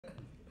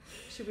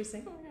Should we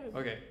sing? Oh,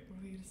 okay.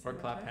 Or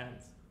clap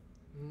hands.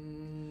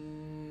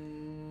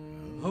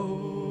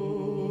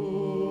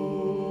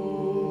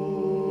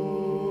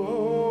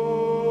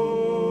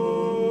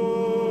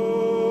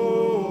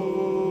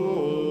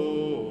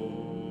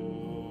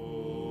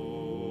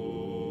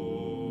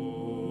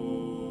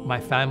 My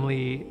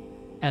family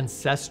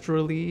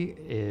ancestrally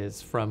is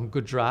from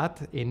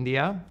Gujarat,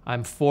 India.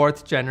 I'm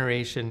fourth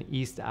generation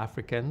East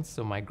African,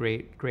 so my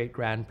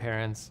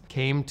great-great-grandparents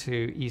came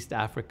to East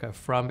Africa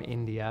from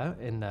India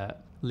in the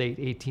late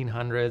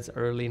 1800s,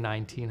 early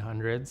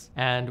 1900s,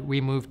 and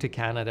we moved to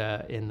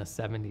Canada in the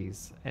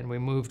 70s. And we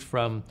moved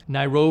from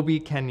Nairobi,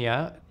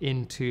 Kenya,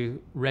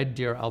 into Red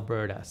Deer,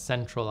 Alberta,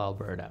 central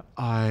Alberta.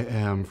 I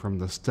am from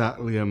the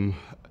Statliam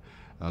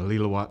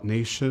Lilawat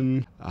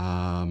Nation.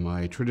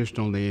 My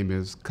traditional name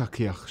is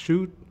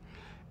Kakiakshut,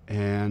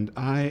 and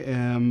I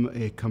am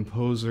a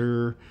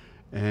composer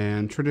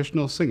and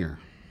traditional singer.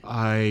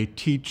 I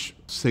teach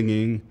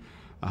singing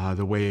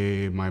the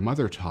way my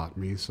mother taught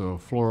me. So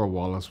Flora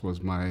Wallace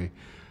was my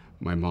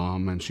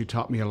mom, and she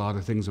taught me a lot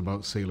of things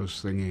about Salish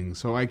singing.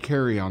 So I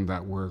carry on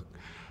that work,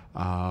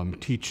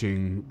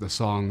 teaching the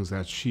songs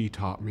that she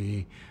taught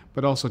me,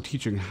 but also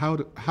teaching how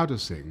to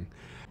sing.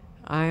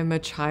 I'm a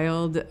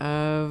child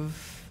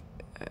of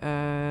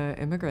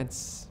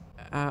immigrants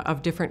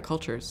of different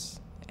cultures,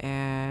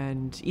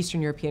 and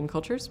Eastern European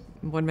cultures,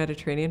 one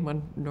Mediterranean,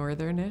 one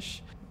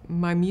Northernish.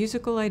 My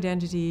musical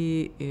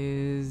identity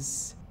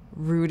is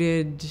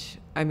rooted,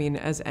 I mean,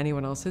 as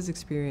anyone else's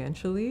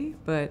experientially,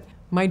 but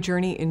my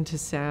journey into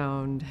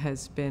sound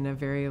has been a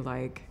very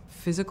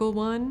physical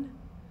one.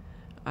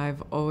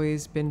 I've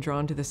always been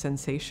drawn to the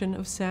sensation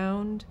of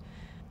sound,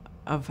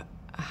 of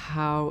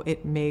how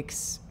it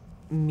makes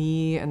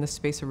me and the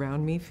space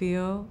around me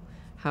feel,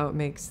 how it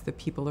makes the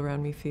people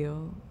around me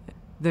feel.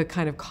 The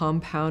kind of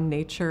compound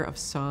nature of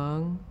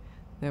song,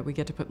 that we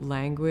get to put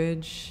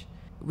language,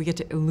 we get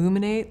to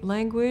illuminate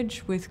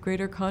language with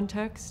greater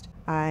context.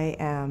 I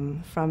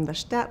am from the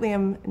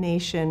Statliam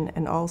Nation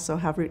and also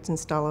have roots in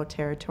Stalo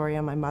territory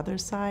on my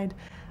mother's side.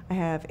 I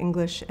have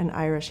English and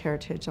Irish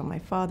heritage on my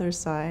father's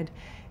side,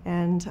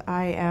 and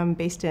I am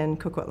based in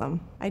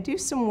Coquitlam. I do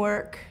some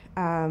work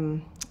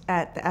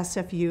at the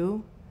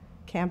SFU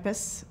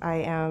campus. I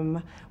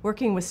am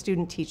working with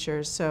student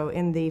teachers, so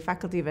in the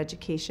Faculty of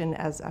Education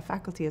as a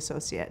faculty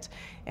associate,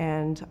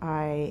 and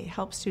I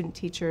help student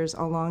teachers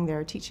along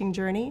their teaching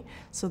journey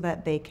so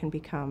that they can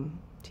become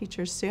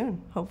teachers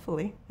soon,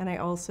 hopefully. And I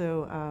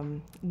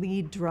also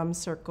lead drum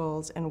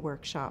circles and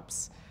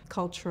workshops,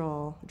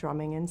 cultural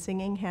drumming and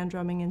singing, hand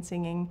drumming and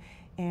singing,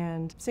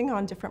 and sing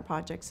on different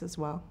projects as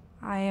well.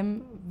 I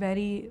am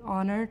very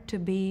honored to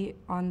be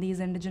on these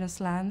Indigenous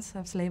lands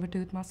of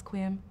Tsleil-Waututh,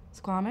 Musqueam,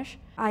 Squamish.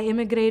 I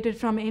immigrated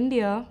from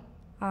India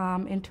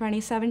in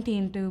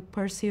 2017 to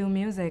pursue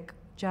music,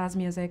 jazz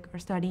music, or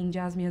studying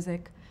jazz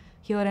music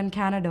here in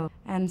Canada.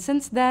 And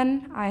since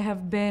then, I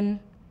have been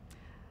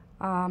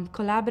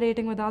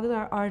collaborating with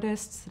other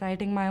artists,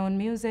 writing my own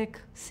music,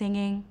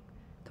 singing,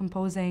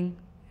 composing,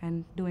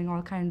 and doing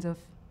all kinds of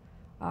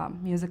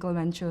musical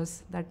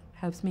ventures that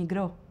helps me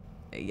grow.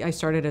 I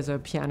started as a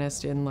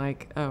pianist in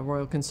a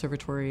Royal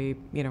Conservatory,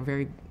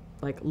 very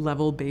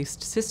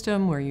level-based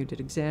system where you did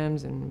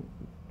exams and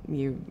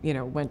you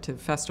went to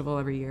festival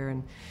every year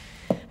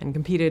and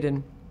competed,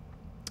 and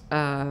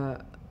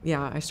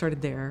I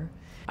started there.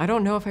 I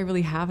don't know if I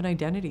really have an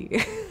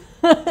identity.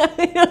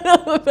 I don't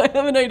know if I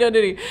have an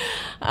identity.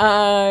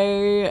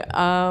 I,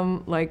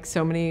 like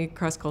so many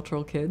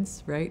cross-cultural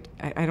kids, right?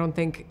 I don't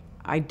think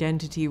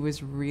identity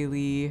was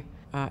really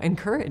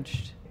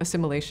encouraged.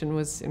 Assimilation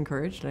was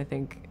encouraged, and I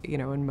think,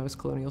 in most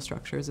colonial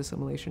structures,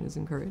 assimilation is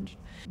encouraged.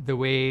 The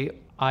way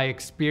I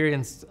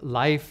experienced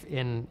life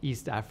in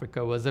East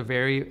Africa was a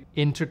very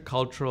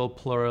intercultural,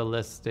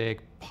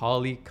 pluralistic,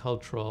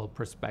 polycultural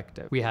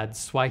perspective. We had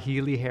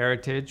Swahili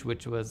heritage,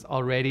 which was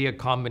already a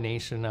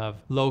combination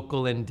of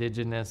local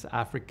indigenous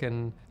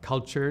African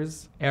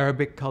cultures,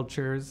 Arabic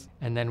cultures,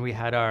 and then we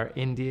had our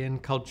Indian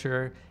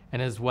culture,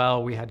 and as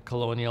well we had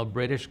colonial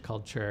British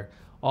culture,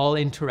 all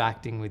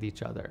interacting with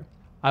each other.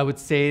 I would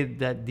say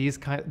that these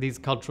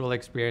cultural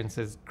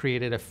experiences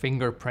created a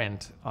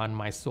fingerprint on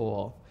my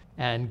soul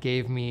and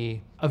gave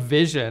me a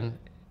vision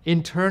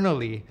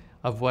internally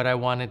of what I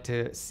wanted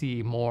to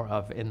see more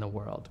of in the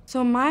world.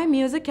 So my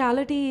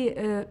musicality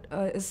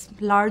is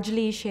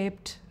largely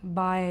shaped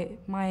by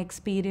my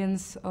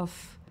experience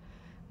of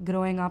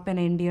growing up in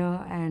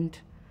India and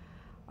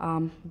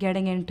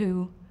getting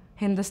into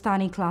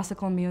Hindustani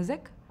classical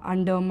music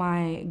under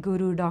my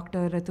guru,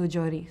 Dr. Ritu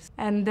Johri.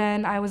 And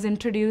then I was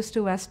introduced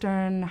to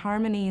Western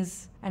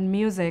harmonies and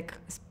music,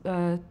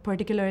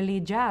 particularly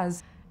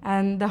jazz.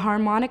 And the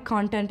harmonic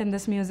content in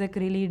this music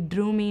really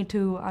drew me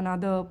to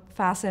another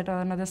facet or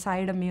another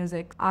side of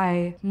music.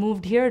 I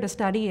moved here to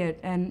study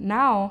it, and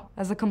now,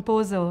 as a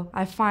composer,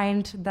 I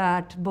find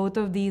that both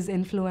of these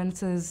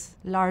influences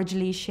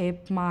largely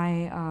shape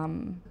my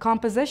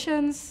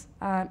compositions,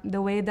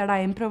 the way that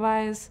I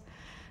improvise,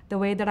 the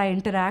way that I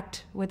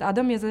interact with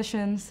other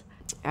musicians.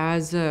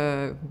 As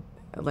a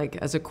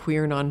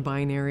queer,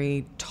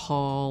 non-binary,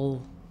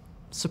 tall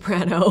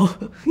soprano,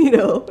 you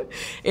know,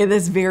 in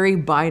this very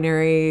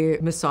binary,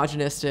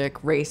 misogynistic,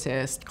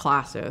 racist,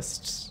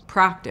 classist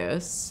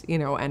practice, you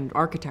know, and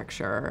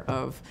architecture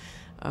of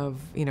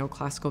you know,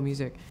 classical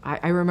music.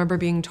 I remember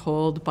being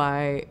told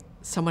by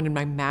someone in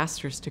my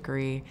master's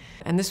degree,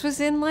 and this was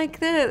in like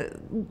the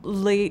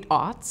late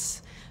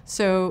aughts,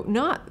 so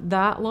not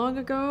that long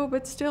ago,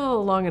 but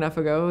still long enough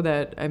ago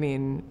that, I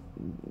mean,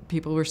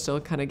 people were still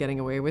kind of getting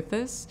away with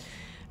this.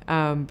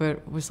 But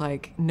it was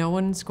like, no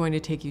one's going to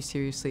take you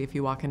seriously if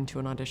you walk into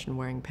an audition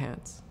wearing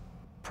pants.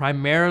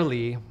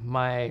 Primarily,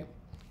 my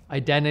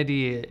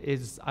identity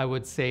is, I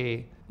would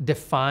say,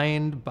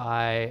 defined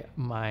by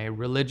my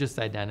religious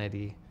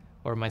identity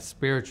or my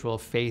spiritual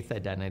faith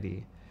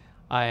identity.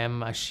 I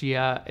am a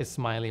Shia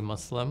Ismaili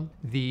Muslim.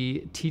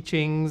 The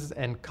teachings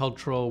and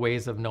cultural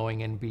ways of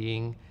knowing and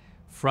being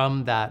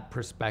from that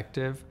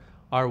perspective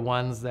are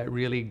ones that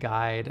really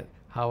guide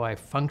how I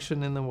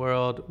function in the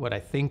world, what I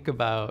think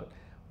about,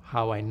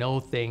 how I know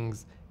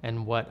things,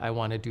 and what I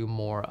want to do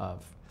more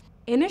of.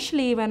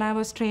 Initially, when I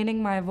was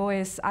training my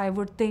voice, I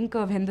would think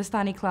of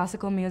Hindustani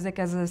classical music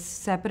as a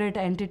separate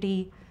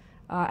entity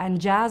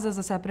and jazz as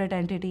a separate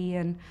entity,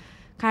 and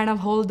kind of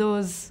hold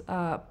those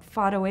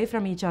far away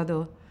from each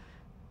other.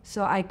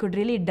 So I could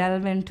really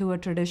delve into a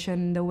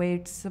tradition the way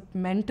it's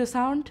meant to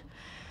sound.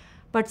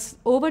 But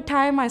over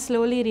time, I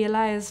slowly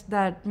realized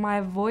that my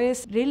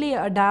voice really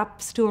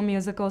adapts to a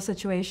musical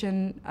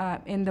situation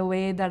in the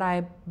way that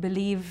I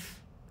believe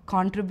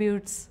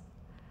contributes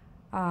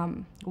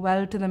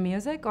well to the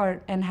music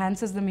or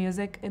enhances the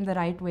music in the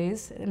right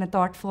ways, in a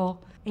thoughtful,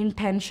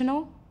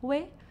 intentional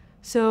way.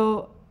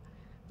 So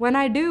when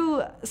I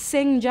do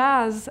sing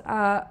jazz,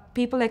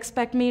 people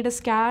expect me to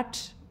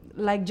scat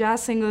like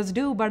jazz singers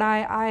do, but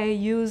I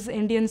use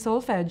Indian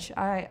solfege.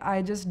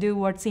 I just do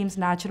what seems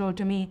natural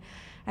to me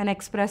and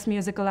express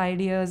musical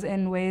ideas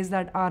in ways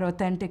that are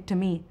authentic to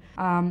me.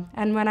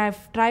 And when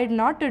I've tried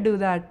not to do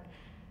that,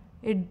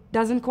 it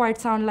doesn't quite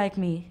sound like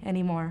me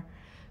anymore.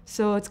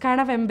 So it's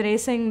kind of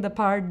embracing the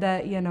part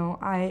that, you know,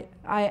 I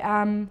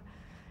am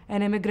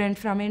an immigrant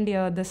from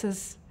India. This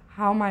is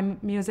how my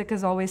music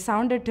has always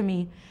sounded to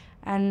me.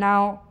 And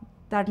now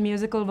that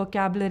musical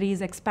vocabulary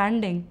is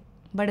expanding,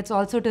 but it's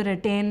also to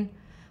retain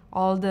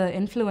all the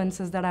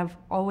influences that I've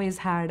always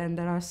had and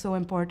that are so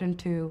important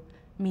to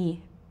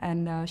me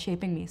and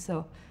shaping me.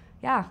 So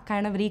yeah,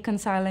 kind of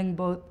reconciling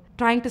both,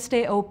 trying to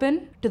stay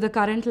open to the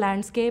current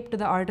landscape, to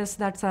the artists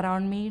that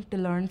surround me, to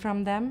learn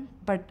from them,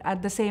 but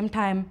at the same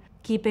time,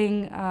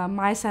 keeping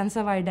my sense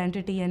of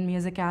identity and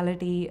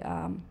musicality,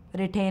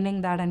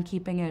 retaining that and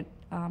keeping it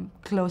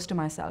close to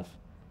myself.